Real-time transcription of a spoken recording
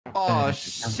Oh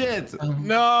shit!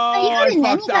 No, got it,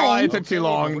 man, you got it. it took too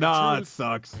long. Nah, it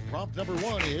sucks. Prompt number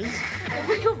 1 is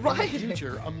You're in right. the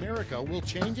future, America will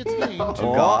change its name to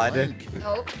Oh, God. blank.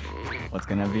 Nope. What's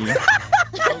gonna be?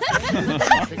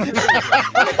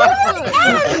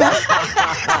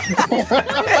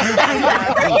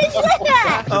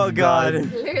 Oh God.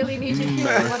 Literally need to hear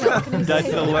what else can I That's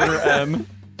say. the letter M.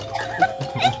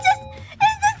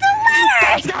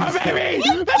 Let's go, baby!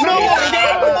 Let's No, go!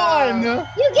 come on!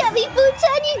 You get me,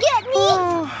 Futon, you get me!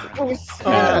 Oh,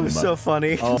 that was so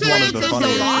funny. Oh, one of the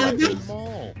funniest.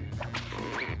 Small.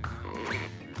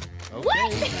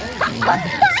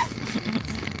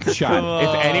 Chat,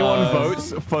 if anyone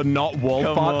votes for not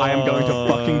Wolfart, I am going to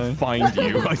fucking find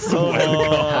you. I swear to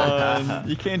God.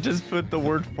 You can't just put the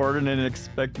word fart in and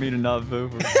expect me to not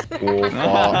vote for it.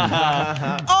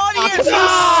 Audience, you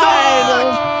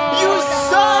suck! You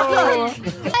suck!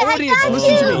 Audience,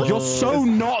 listen to me. You're so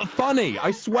not funny.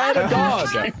 I swear to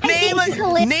God.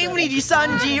 Name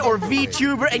Nijisanji or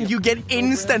VTuber and you get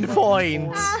instant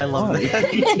points. I love that.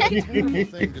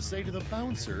 Thing to say to the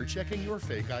bouncer checking your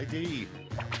fake ID.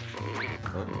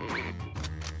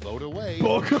 Float away.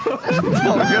 What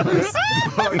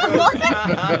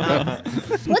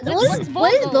is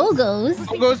Bogos?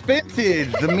 Bogos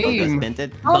Vintage, the meme.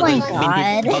 Minted. Oh my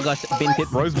god. Bogos Minted.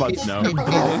 Rosebuds, no.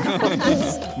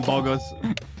 Bogus.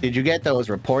 Did you get those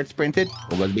reports printed?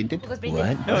 Bogos Vintage?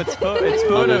 What? No, it's photos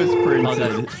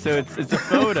printed. So it's a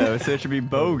photo, so it should be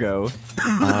BOGO.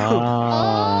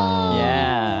 Oh.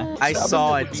 Yeah. I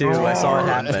saw it too. I saw it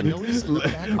happen.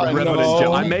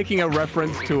 I'm making a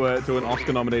reference to an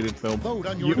Oscar-nominated film.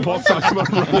 You Vox Akuma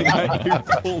running at you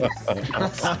fools.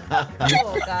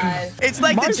 Oh god. It's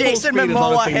like My the full Jason speed is Momoa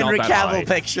honestly Henry not that Cavill high.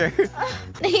 picture.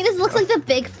 He just looks like the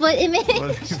Bigfoot image.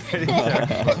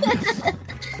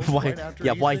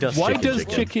 Why does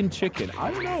chicken?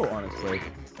 I don't know, honestly.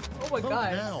 Oh my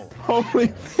god. Now. Holy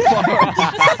fuck.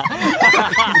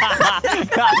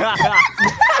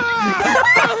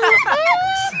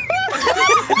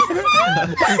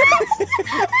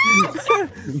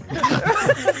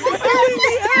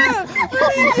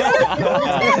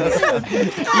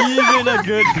 Even a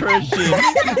good Christian.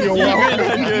 Even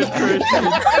a good Christian.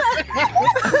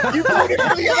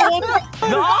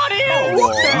 The audience!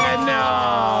 No!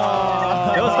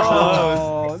 That was close.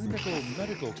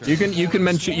 You can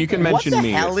mention What the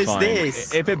me. hell It's is fine.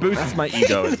 this? If it boosts my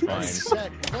ego, it's fine.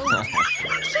 Set. Vote.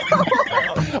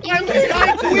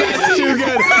 That's too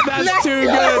good. That's too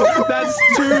good. That's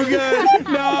too good.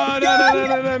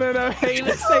 No. Hey,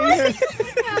 let's say this.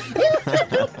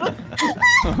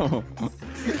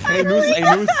 Hey, Noose.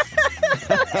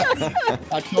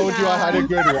 I told you I had a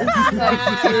good one.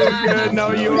 That's too good.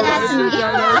 No, you were That's too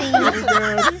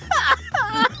good.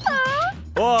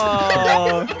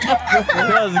 Whoa!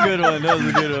 That was a good one. That was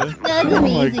a good one. That's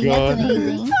amazing. God.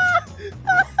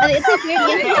 That's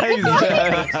amazing. It's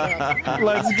like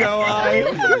Let's go, I.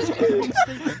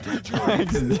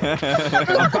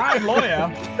 A bad lawyer.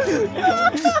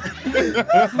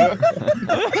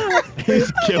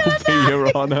 He's guilty, Your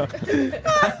Honor.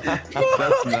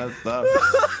 That's messed up.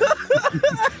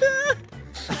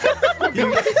 You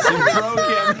broke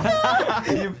him.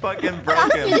 You fucking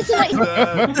broke him. It's like,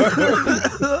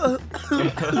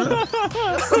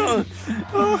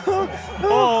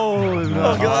 Oh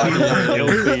no! God.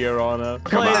 Guilty, Your Honor.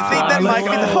 I think that might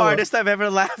be the hardest I've ever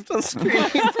laughed on screen.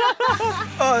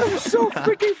 Oh, it's so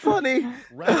freaking funny.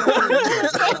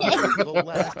 The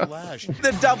last flash.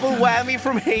 The double whammy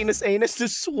from heinous anus to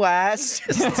swass.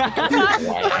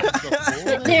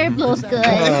 they're both good.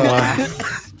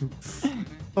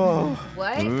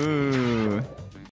 What? Ooh.